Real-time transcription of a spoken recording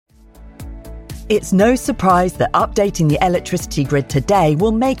It's no surprise that updating the electricity grid today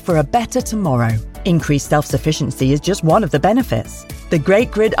will make for a better tomorrow. Increased self-sufficiency is just one of the benefits. The Great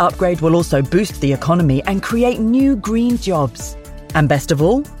Grid Upgrade will also boost the economy and create new green jobs. And best of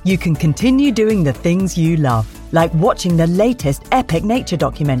all, you can continue doing the things you love, like watching the latest epic nature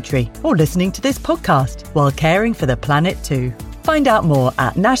documentary or listening to this podcast while caring for the planet too. Find out more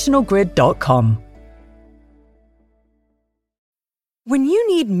at nationalgrid.com. When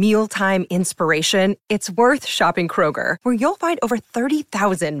you need mealtime inspiration, it's worth shopping Kroger, where you'll find over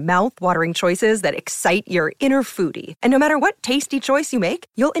 30,000 mouth-watering choices that excite your inner foodie. And no matter what tasty choice you make,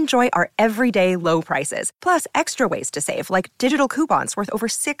 you'll enjoy our everyday low prices, plus extra ways to save, like digital coupons worth over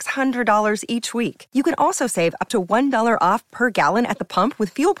 $600 each week. You can also save up to $1 off per gallon at the pump with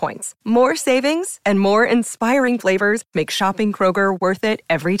fuel points. More savings and more inspiring flavors make shopping Kroger worth it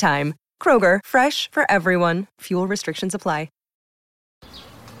every time. Kroger, fresh for everyone. Fuel restrictions apply.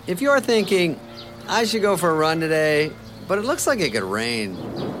 If you're thinking, I should go for a run today, but it looks like it could rain,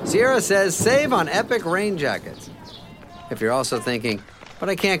 Sierra says save on epic rain jackets. If you're also thinking, but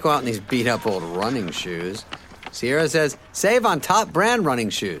I can't go out in these beat-up old running shoes, Sierra says save on top brand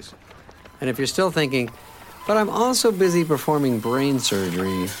running shoes. And if you're still thinking, but I'm also busy performing brain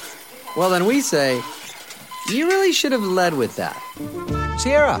surgery, well then we say, you really should have led with that.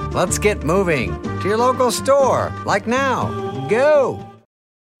 Sierra, let's get moving to your local store, like now. Go!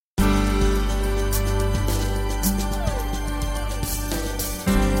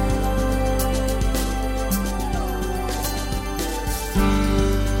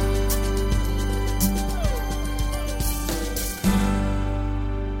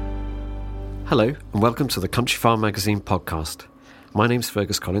 Hello and welcome to the Country Farm Magazine podcast. My name's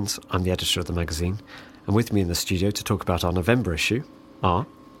Fergus Collins, I'm the editor of the magazine, and with me in the studio to talk about our November issue are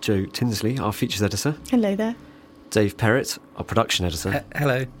Jo Tinsley, our features editor. Hello there. Dave Perrett, our production editor.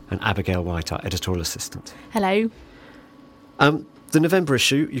 Hello. And Abigail White, our editorial assistant. Hello. The November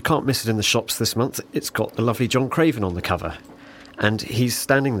issue, you can't miss it in the shops this month. It's got the lovely John Craven on the cover, and he's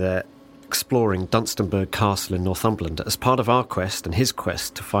standing there exploring Dunstanburgh Castle in Northumberland as part of our quest and his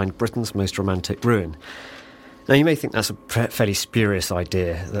quest to find Britain's most romantic ruin. Now, you may think that's a fairly spurious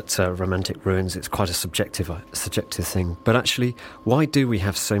idea, that romantic ruins, it's quite a subjective thing, but actually, why do we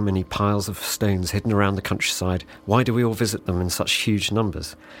have so many piles of stones hidden around the countryside? Why do we all visit them in such huge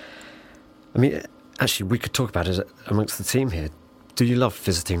numbers? I mean, actually, we could talk about it amongst the team here. Do you love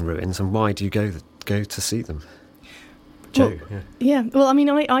visiting ruins, and why do you go to see them? Jo? Well, I mean,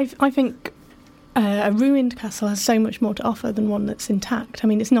 I think a ruined castle has so much more to offer than one that's intact. I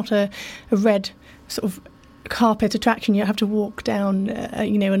mean, it's not a red sort of carpet attraction. You have to walk down,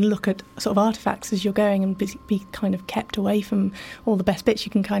 and look at sort of artefacts as you're going and be kind of kept away from all the best bits.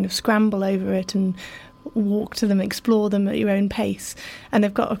 You can kind of scramble over it and walk to them, explore them at your own pace. And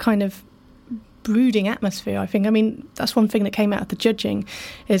they've got a kind of brooding atmosphere, I think. I mean, that's one thing that came out of the judging,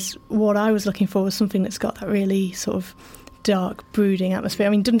 is what I was looking for was something that's got that really sort of dark, brooding atmosphere. I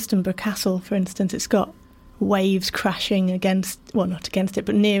mean, Dunstanburgh Castle, for instance, it's got waves crashing not against it,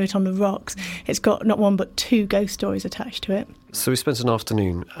 but near it on the rocks. It's got not one but two ghost stories attached to it. So we spent an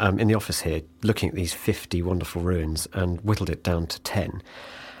afternoon in the office here looking at these 50 wonderful ruins and whittled it down to 10.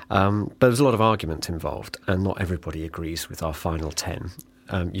 But there's a lot of argument involved, and not everybody agrees with our final 10.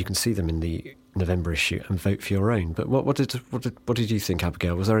 You can see them in the November issue and vote for your own. But what did you think,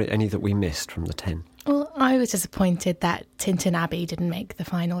 Abigail? Was there any that we missed from the 10? Well, I was disappointed that Tintern Abbey didn't make the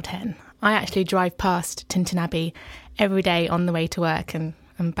final 10. I actually drive past Tintern Abbey every day on the way to work and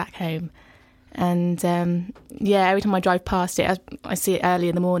back home. And, every time I drive past it, I see it early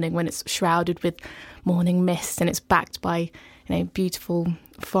in the morning when it's shrouded with morning mist and it's backed by, beautiful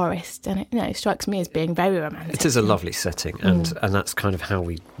forest. And it strikes me as being very romantic. It is a lovely setting, and that's kind of how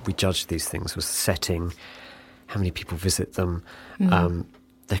we judge these things, was setting, how many people visit them,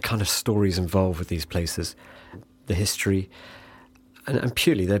 the kind of stories involved with these places, the history, and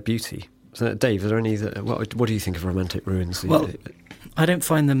purely their beauty. So, Dave, are there any? What do you think of romantic ruins? Well, I don't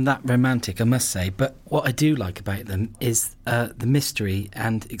find them that romantic, I must say, but what I do like about them is the mystery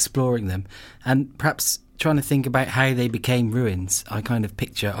and exploring them, and perhaps trying to think about how they became ruins. I kind of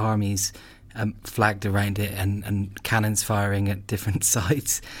picture armies flagged around it and cannons firing at different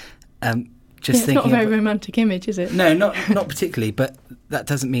sites. It's not a very romantic image, is it? No, not particularly, but that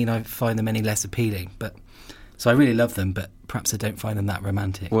doesn't mean I find them any less appealing. So I really love them, but perhaps I don't find them that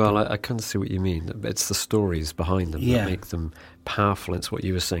romantic. Well, I kind of see what you mean. It's the stories behind them that make them powerful. It's what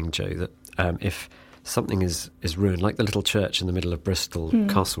you were saying, Jo, that if something is ruined, like the little church in the middle of Bristol,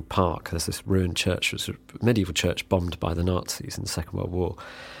 Castle Park, there's this ruined church, it's a medieval church bombed by the Nazis in the Second World War,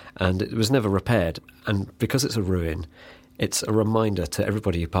 and it was never repaired. And because it's a ruin, it's a reminder to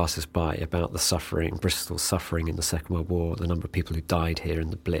everybody who passes by about the suffering, Bristol's suffering in the Second World War, the number of people who died here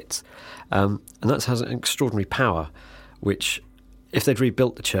in the Blitz. And that has an extraordinary power, which, if they'd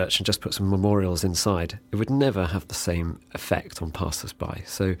rebuilt the church and just put some memorials inside, it would never have the same effect on passers-by.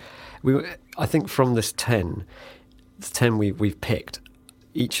 So I think from the 10 we've picked,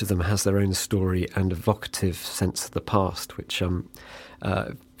 each of them has their own story and evocative sense of the past, which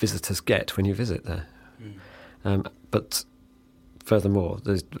visitors get when you visit there. But furthermore,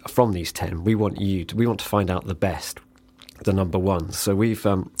 from these 10, we want to find out the best, the number ones. So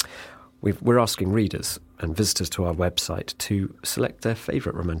we're asking readers and visitors to our website to select their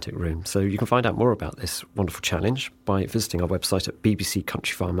favourite romantic room. So you can find out more about this wonderful challenge by visiting our website at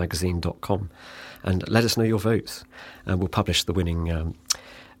bbccountryfilemagazine.com and let us know your votes. And we'll publish the winning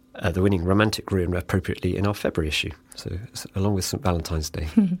romantic room appropriately in our February issue, so along with St Valentine's Day.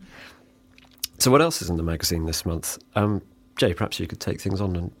 So what else is in the magazine this month? Jay, perhaps you could take things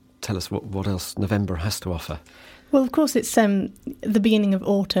on and tell us what else November has to offer. Well, of course, it's the beginning of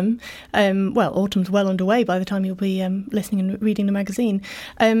autumn. Autumn's well underway by the time you'll be listening and reading the magazine.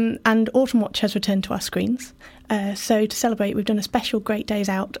 And Autumn Watch has returned to our screens. So to celebrate, we've done a special Great Days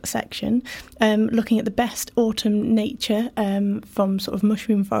Out section, looking at the best autumn nature, from sort of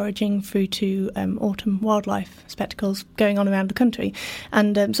mushroom foraging through to autumn wildlife spectacles going on around the country,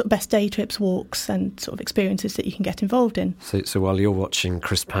 and sort of best day trips, walks, and sort of experiences that you can get involved in. So while you're watching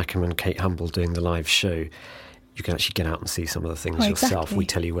Chris Packham and Kate Humble doing the live show, you can actually get out and see some of the things yourself. Exactly. We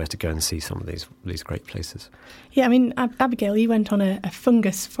tell you where to go and see some of these great places. Yeah, I mean, Abigail, you went on a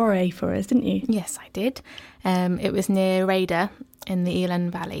fungus foray for us, didn't you? Yes, I did. It was near Raider in the Elan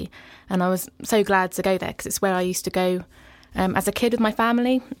Valley, and I was so glad to go there because it's where I used to go as a kid with my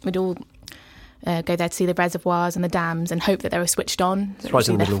family. We'd all go there to see the reservoirs and the dams and hope that they were switched on. It's right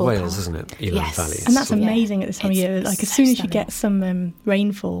in the middle of Wales, isn't it? Elan Valley. And that's amazing at this time of year. Like, as soon as you get some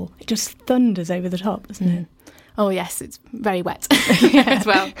rainfall, it just thunders over the top, doesn't it? Oh, yes, it's very wet as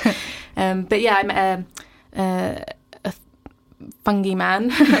well. But yeah, I'm a fungi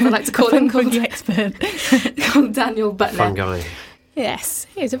man, I like to call him. Fungi expert. Called Daniel Butler. Fun guy. Yes,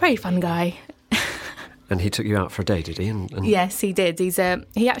 he's a very fun guy. And he took you out for a day, did he? And Yes, he did.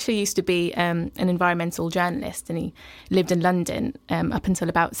 He actually used to be an environmental journalist, and he lived in London up until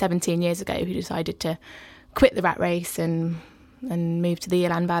about 17 years ago. He decided to quit the rat race and moved to the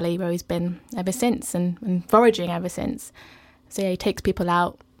Elan Valley, where he's been ever since and foraging ever since. So yeah, he takes people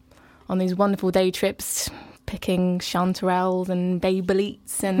out on these wonderful day trips, picking chanterelles and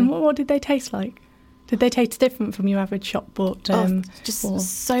babelites. And what did they taste like? Did they taste different from your average shop bought?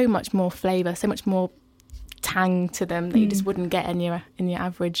 So much more flavour, so much more tang to them that you just wouldn't get in your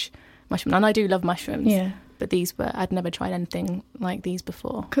average mushroom. And I do love mushrooms. Yeah. But I'd never tried anything like these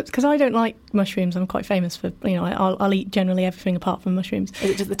before. Because I don't like mushrooms. I'm quite famous for, I'll eat generally everything apart from mushrooms.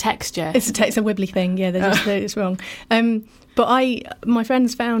 Is it just the texture? It's a wibbly thing, yeah, it's wrong. But my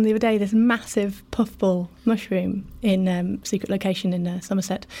friends found the other day this massive puffball mushroom in secret location in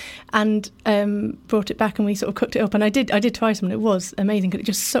Somerset, and brought it back, and we sort of cooked it up. And I did try some, and it was amazing because it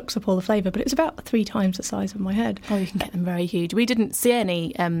just sucks up all the flavour. But it's about 3 times the size of my head. Oh, you can get them very huge. We didn't see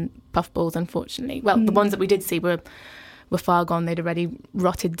any puffballs, unfortunately. Well, the ones that we did see were far gone. They'd already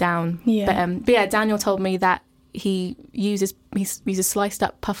rotted down. Yeah. But yeah, Daniel told me that he uses sliced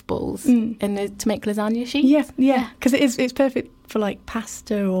up puffballs to make lasagna sheets. Yeah, because it's perfect for like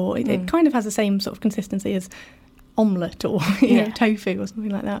pasta, or it kind of has the same sort of consistency as omelette or tofu or something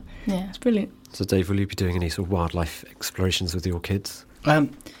like that. Yeah, it's brilliant. So Dave, will you be doing any sort of wildlife explorations with your kids? I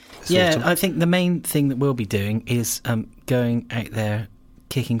think the main thing that we'll be doing is going out there,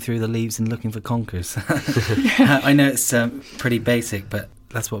 kicking through the leaves and looking for conkers. I know it's pretty basic, but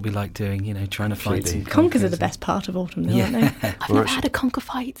that's what we like doing, trying to find some conkers are the best part of autumn, though, aren't they? I've never had a conker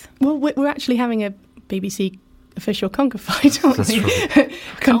fight. Well, we're actually having a BBC official conker fight, aren't we? Right.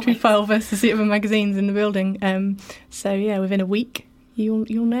 Countryfile versus the other magazines in the building. So yeah, within a week, you'll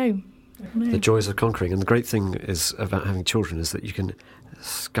know. The joys of conquering. And the great thing is about having children is that you can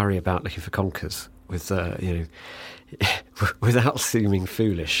scurry about looking for conkers with, without seeming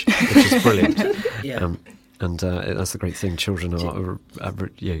foolish, which is brilliant. Yeah. And that's the great thing. Children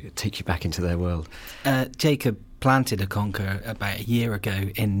take you back into their world. Jacob planted a conker about a year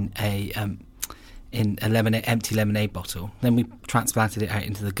ago in a empty lemonade bottle. Then we transplanted it out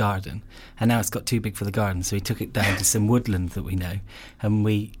into the garden, and now it's got too big for the garden. So we took it down to some woodland that we know, and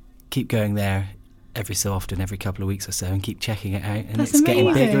we keep going there every so often, every couple of weeks or so, and keep checking it out. And That's it's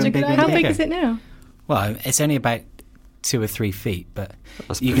amazing. getting bigger and bigger. How big is it now? Well, it's only about 2 or 3 feet, but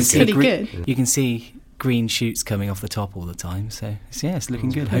That's you can see pretty good. You can see green shoots coming off the top all the time. So it's looking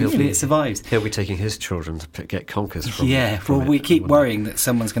good. Hopefully it survives. He'll be taking his children to get conkers from. Well, we keep worrying that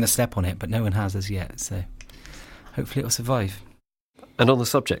someone's going to step on it, but no one has as yet. So hopefully it'll survive. And on the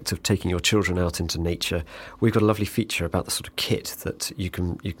subject of taking your children out into nature, we've got a lovely feature about the sort of kit that you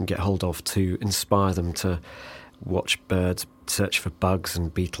can get hold of to inspire them to watch birds, search for bugs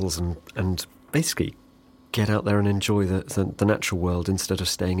and beetles, and basically get out there and enjoy the natural world instead of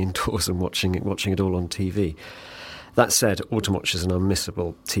staying indoors and watching it all on TV. That said, Autumn Watch is an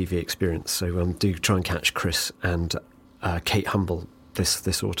unmissable TV experience, so do try and catch Chris and Kate Humble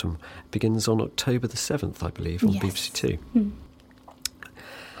this autumn. It begins on October the 7th, I believe, on BBC Two.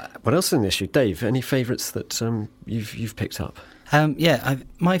 What else in the issue? Dave, any favourites that you've picked up?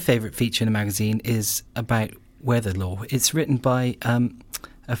 My favourite feature in the magazine is about weather law. It's written by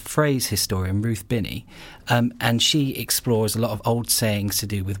a phrase historian, Ruth Binney, and she explores a lot of old sayings to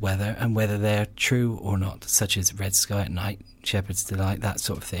do with weather and whether they're true or not, such as red sky at night, shepherd's delight, that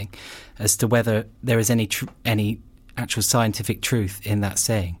sort of thing, as to whether there is any actual scientific truth in that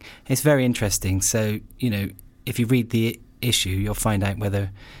saying. It's very interesting. So, if you read the issue, you'll find out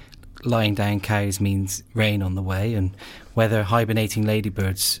whether lying down cows means rain on the way, and whether hibernating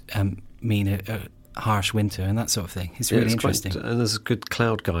ladybirds mean a harsh winter and that sort of thing. It's really interesting. And there's a good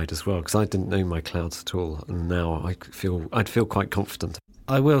cloud guide as well, because I didn't know my clouds at all, and now I'd feel quite confident.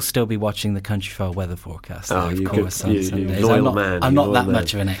 I will still be watching the Countryfile weather forecast, of course, on Sundays. Loyal man. I'm not that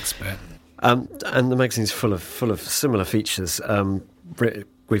much of an expert. And the magazine's full of similar features.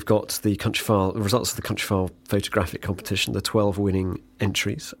 We've got the results of the Countryfile photographic competition, the 12 winning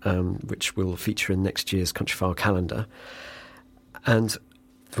entries, which will feature in next year's Countryfile calendar. And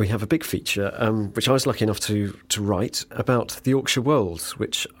we have a big feature, which I was lucky enough to write, about the Yorkshire Wolds,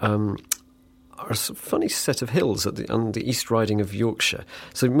 which are a funny set of hills on the East Riding of Yorkshire.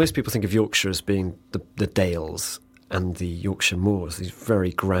 So most people think of Yorkshire as being the Dales and the Yorkshire Moors, these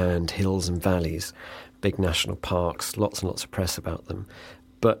very grand hills and valleys, big national parks, lots and lots of press about them.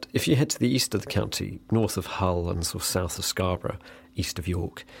 But if you head to the east of the county, north of Hull and sort of south of Scarborough, east of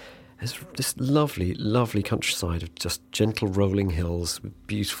York, there's this lovely, lovely countryside of just gentle rolling hills with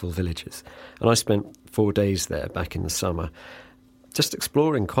beautiful villages. And I spent 4 days there back in the summer, just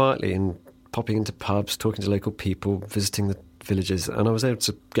exploring quietly and popping into pubs, talking to local people, visiting the villages, and I was able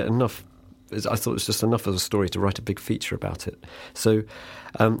to get enough. I thought it was just enough of a story to write a big feature about it. So,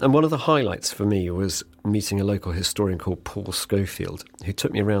 and one of the highlights for me was meeting a local historian called Paul Schofield, who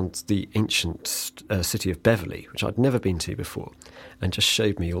took me around the ancient city of Beverley, which I'd never been to before, and just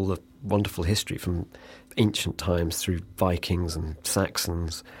showed me all the wonderful history from ancient times through Vikings and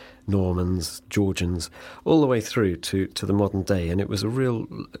Saxons, Normans, Georgians, all the way through to the modern day. And it was a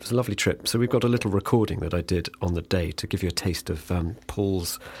lovely trip. So we've got a little recording that I did on the day to give you a taste of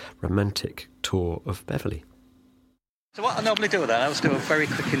Paul's romantic tour of Beverley. So what I normally do then, I always do a very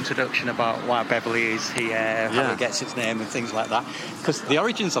quick introduction about why Beverley is here, how it gets its name and things like that. Because the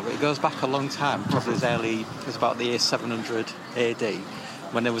origins of it goes back a long time, probably it was about the year 700 AD,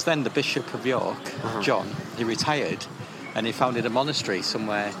 when there was then the Bishop of York, John. He retired and he founded a monastery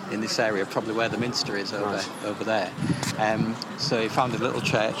somewhere in this area, probably where the Minster is over there. So he founded a little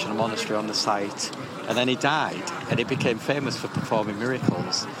church and a monastery on the site, and then he died, and he became famous for performing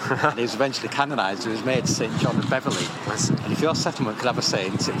miracles. And he was eventually canonised. He was made St. John of Beverley. And if your settlement could have a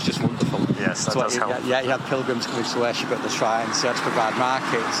saint, it was just wonderful. Yes, that does help. Yeah, he had pilgrims coming to worship at the shrines. He had to provide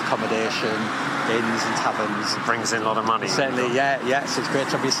markets, accommodation, inns and taverns. It brings in a lot of money. Certainly, yeah, so it's great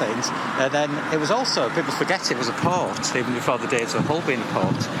to be a saint. And then it was also, people forget it was a port, even before the days of Hull being a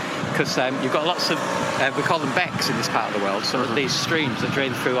port, because you've got lots of, we call them becks in this part of the world, so these streams that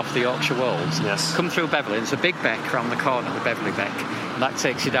drain through off the Yorkshire Wolds, come through Beverley. There's a big beck around the corner, the Beverley Beck, and that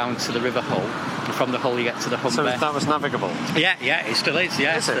takes you down to the River Hull, and from the Hull you get to the Humber. So that was navigable? Yeah, it still is,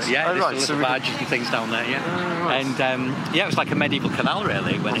 yeah. Is it? Yeah, right. There's little barges and things down there, yeah. Right. And, it was like a medieval canal,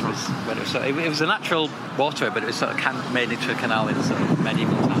 really, when it was a natural waterway, but it was sort of made into a canal in sort of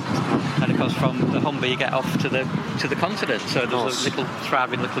medieval times. And of course, from the Humber you get off to the continent, so there's a little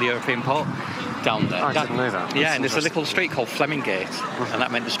thriving little European port down there. I didn't know that. Yeah, and there's a little street called Fleming Gate, and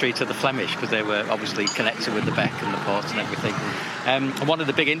that meant the street of the Flemish, because they were obviously connected with the beck and the port and everything. And one of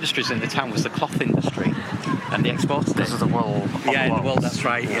the big industries in the town was the cloth industry, and they exported it. This is the wool. Yeah, the wool, that's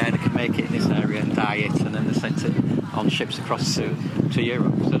right. Yeah, they could make it in this area and dye it, and then they sent it on ships across to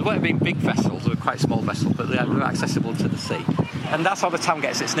Europe. So there weren't being big vessels, they were quite small vessels, but they were accessible to the sea. And that's how the town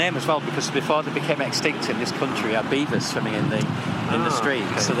gets its name as well, because before they became extinct in this country, we had beavers swimming in the stream.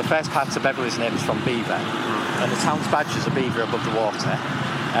 Okay. So the first part of Beverley's name is from beaver, and the town's badge is a beaver above the water.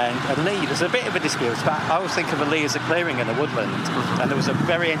 And Lee, there's a bit of a dispute, but I always think of a Lee as a clearing in a woodland, and there was a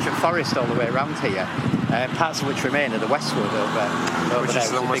very ancient forest all the way around here, parts of which remain are the Westwood over which there.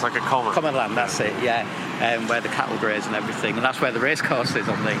 is almost like a common. Common land, that's it, yeah, where the cattle graze and everything, and that's where the racecourse is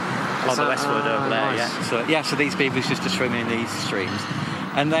on the Westwood over there, nice. yeah. So these beavers used to swim in these streams.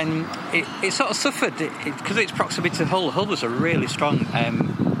 And then it sort of suffered, because of its proximity to Hull. Hull was a really strong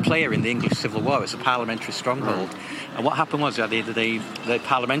player in the English Civil War. It's a parliamentary stronghold. And what happened was you had either the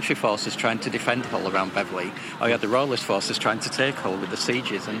parliamentary forces trying to defend Hull around Beverley, or you had the royalist forces trying to take Hull with the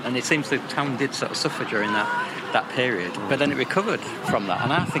sieges. And it seems the town did sort of suffer during that period. But then it recovered from that.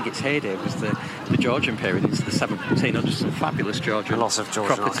 And I think its heyday was the Georgian period into the 1700s. Some fabulous Georgian lots of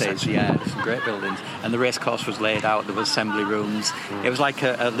Georgian properties. Yeah, there's some great buildings. And the racecourse was laid out. There were assembly rooms. It was like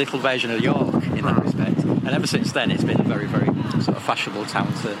a little version of York in that respect. And ever since then, it's been a very, very sort of fashionable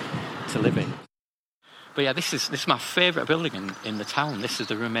town to live in. But yeah, this is my favourite building in the town. This is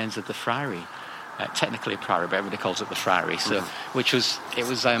the remains of the Friary. Technically a priory, but everybody calls it the Friary. So, it was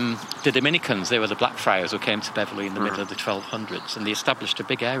the Dominicans. They were the Blackfriars who came to Beverley in the middle of the 1200s, and they established a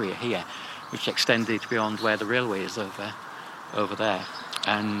big area here, which extended beyond where the railway is over there.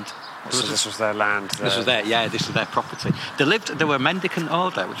 And so this was their land. This was their property. They were a mendicant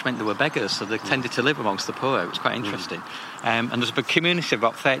order, which meant they were beggars, so they tended to live amongst the poor. It was quite interesting. And there's a community of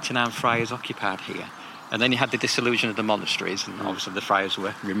about 39 friars occupied here. And then you had the dissolution of the monasteries, and obviously the friars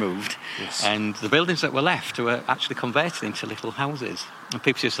were removed. Yes. And the buildings that were left were actually converted into little houses. And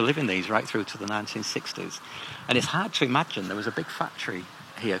people used to live in these right through to the 1960s. And it's hard to imagine. There was a big factory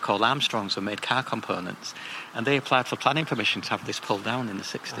here called Armstrong's who made car components. And they applied for planning permission to have this pulled down in the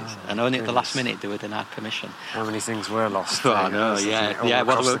 60s. And only at the last minute they were denied permission. How many things were lost? Oh, I know, yeah.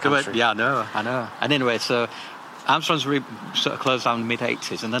 I know. And anyway, so Armstrong's sort of closed down in the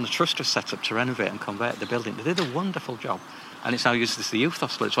mid-80s, and then a trust was set up to renovate and convert the building. They did a wonderful job, and it's now used as the youth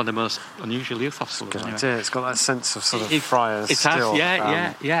hostel. It's one of the most unusual youth hostels. Good anyway. idea. It's got that sense of sort of friars. It still,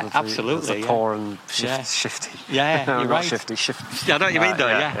 has, absolutely. The poor and shifty. Yeah, no, you're not right. shifty. I know what you mean, though.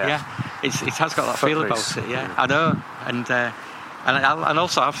 Yeah. It has got that feel about it. Yeah, I know, and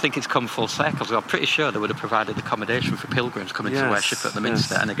also I think it's come full circle. So I'm pretty sure they would have provided accommodation for pilgrims coming to worship at the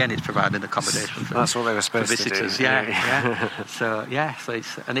Minster, and again it's provided accommodation for that's what they were supposed visitors. to do. Yeah. So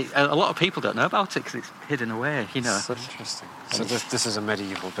it's a lot of people don't know about it because it's hidden away. You know. So interesting. So this is a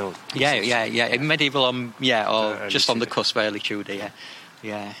medieval building. Yeah. Medieval, or just on the cusp, early Tudor.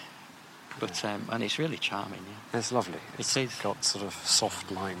 Yeah. But and it's really charming. Yeah. It's lovely. It's got sort of soft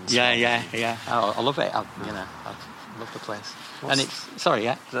lines. Yeah. I love it. I love the place.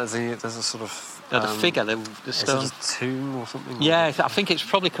 There's a sort of the figure, the stone. Is it a tomb or something? Yeah, I think it's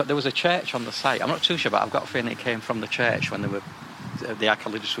probably there was a church on the site. I'm not too sure, but I've got a feeling it came from the church when the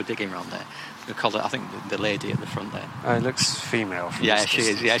archaeologists were digging around there. We called it, I think, the lady at the front there. Oh, it looks female. Yeah, she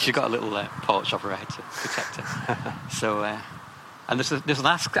is. Yeah, she's got a little porch over her head to protect her. So. And there's an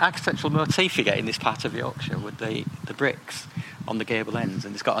architectural motif you get in this part of Yorkshire with the bricks on the gable ends,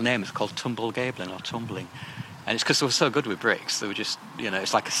 and it's got a name. It's called tumble gabling or tumbling, and it's because they were so good with bricks. They were just,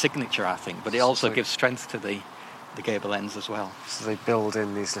 it's like a signature, I think, but it also gives strength to the gable ends as well. So they build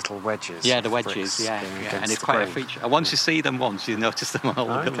in these little wedges. Yeah, the wedges. Yeah, and it's quite a feature. And once you see them you notice them on all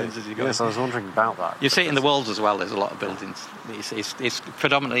the buildings as you go. Yes, I was wondering about that. You see it in the walls as well. There's a lot of buildings. It's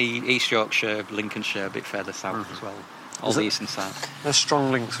predominantly East Yorkshire, Lincolnshire, a bit further south as well. All the east and south. There's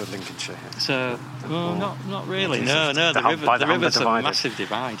strong links with Lincolnshire here. So, not really. No. The river's a massive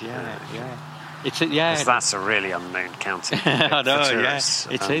divide. Yeah. That's a really unknown county. I know. Yeah,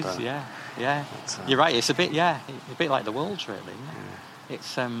 it is. Yeah. You're right. It's a bit like the Wolds, really. Yeah.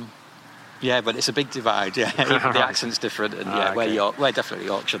 It's but it's a big divide. Yeah, the accent's different, and we're definitely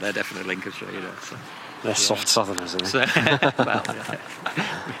Yorkshire. They're definitely Lincolnshire. So. They're soft Southerners, aren't they?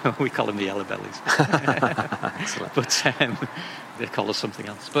 We call them the yellow bellies. Excellent. But they call us something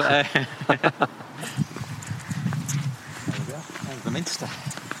else. But there we go. There's the Minster.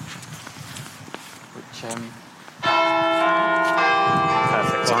 Which perfect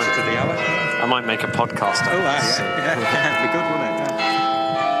time to the hour. I might make a podcast. Oh, yeah. It'd be good, wouldn't it?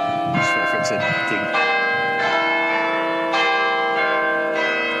 Yeah. Just wait for it to ding.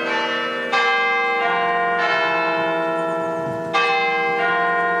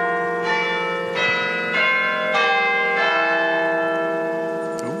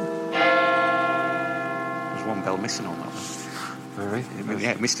 Missing on that one. Really?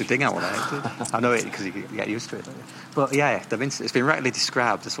 Yeah, Mr. Ding out there. I know it because you get used to it. But yeah, it's been rightly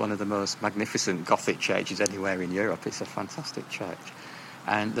described as one of the most magnificent Gothic churches anywhere in Europe. It's a fantastic church.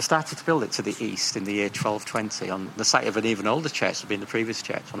 And they started to build it to the east in the year 1220 on the site of an even older church, had been the previous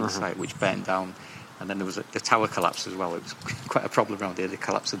church on the site, which burned down And then there was the tower collapse as well. It was quite a problem around here, the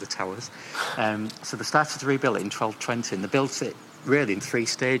collapse of the towers. So they started to rebuild it in 1220, and they built it really in 3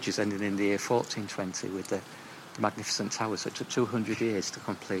 stages, ending in the year 1420 with the magnificent towers. So it took 200 years to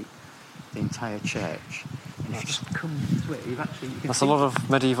complete the entire church. And if you just come to it, that's a lot of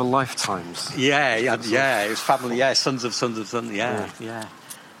medieval lifetimes. Yeah, it was family, sons of sons, yeah.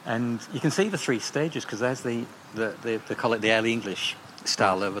 And you can see the 3 stages, because there's they call it the early English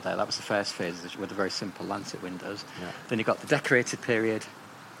style over there. That was the first phase with the very simple lancet windows. Yeah. Then you got the decorated period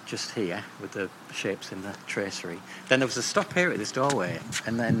just here with the shapes in the tracery. Then there was a stop here at this doorway,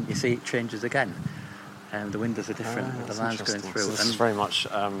 and then you see it changes again. The windows are different with the lines going through. So this is very much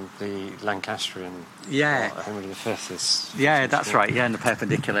the Lancastrian. Henry V is. Yeah, that's right. Yeah, and the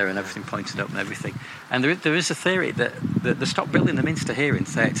perpendicular and everything pointed up and everything. And there is a theory that they stopped building the Minster here in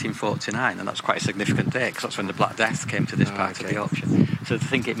 1349, and that's quite a significant date because that's when the Black Death came to this part of Yorkshire. So they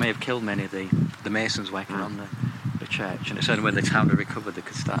think it may have killed many of the masons working on the church, and it's only when the town had recovered they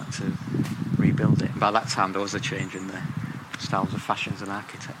could start to rebuild it. And by that time there was a change in the styles of fashions and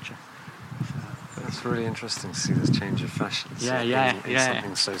architecture. It's really interesting to see this change of fashion. Yeah.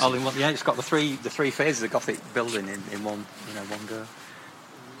 Something so all in one, it's got the three phases of Gothic building in one go.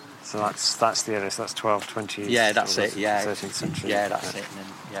 So that's the earliest. That's 1220. Yeah, that's it. Yeah, 13th century. Yeah, that's it. And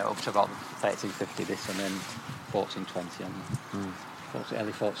then up to about 1350 this, and then 1420 and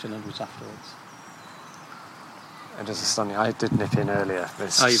early 1400s afterwards. It is stunning. I did nip in earlier.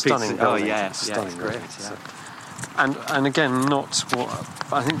 It's stunning. Stunning. It's great. So. And again, not what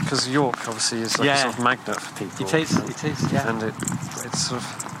I think, because York obviously is like a sort of magnet for people. It is. Yeah. And it's sort of,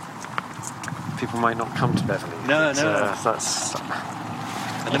 people might not come to Beverley. No. That's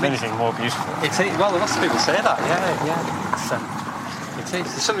if anything more beautiful. It is. Well, lots of people say that. Yeah. It is.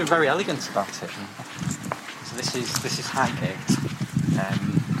 There's something very elegant about it. So this is Highgate.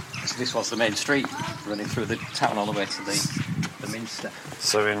 So this was the main street running through the town all the way to the Minster.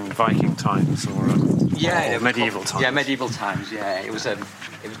 So in Viking times or medieval times? Yeah, medieval times, It was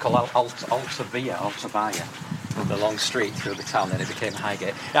called Alta Via, the long street through the town, then it became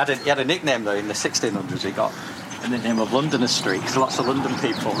Highgate. He had a nickname though in the 1600s. He got the nickname of Londoner Street because lots of London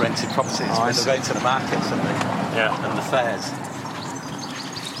people rented properties when they went to the markets and the fairs.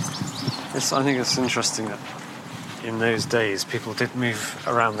 I think it's interesting that in those days people did move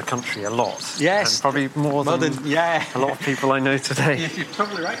around the country a lot. Yes. And probably more than a lot of people I know today. You're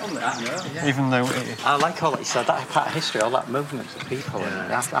probably right on that. Even though I like all that you said, that part of history, all that movement of people.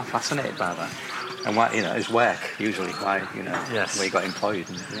 And I'm fascinated by that. And why, his work usually, why he got employed,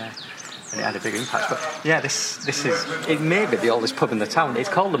 and it had a big impact. But this is it may be the oldest pub in the town. It's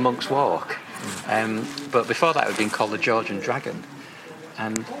called the Monk's Walk, but before that it had been called the George and Dragon.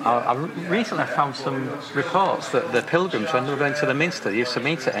 And I recently found some reports that the pilgrims, when they were going to the Minster, used to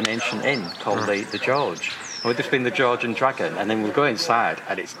meet at an ancient inn called the George. It would have been the George and Dragon, and then we'll go inside,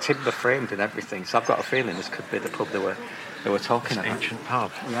 and it's timber framed and everything. So I've got a feeling this could be the pub they were talking about. Ancient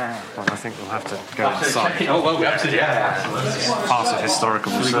pub. Yeah. Well, I think we'll have to go inside. We have to. It's part of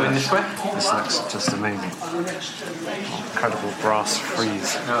historical research. Are we going this way? This looks just amazing. Incredible brass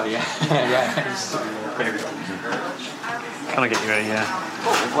frieze. Oh Can I get you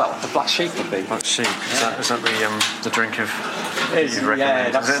the Black Sheep would be. Black Sheep. Is that the drink of you'd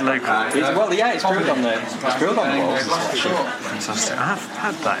recommend? Is it local? It's brewed on the walls. Fantastic. I have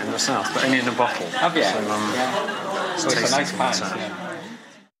had that in the south, but only in a bottle. Have you? So it's a nice pint.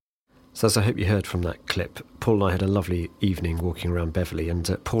 So as I hope you heard from that clip, Paul and I had a lovely evening walking around Beverley,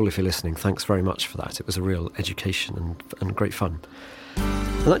 and Paul, if you're listening, thanks very much for that. It was a real education and great fun.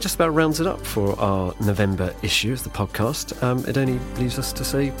 And that just about rounds it up for our November issue of the podcast. It only leaves us to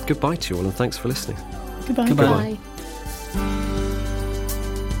say goodbye to you all, and thanks for listening. Goodbye. Goodbye.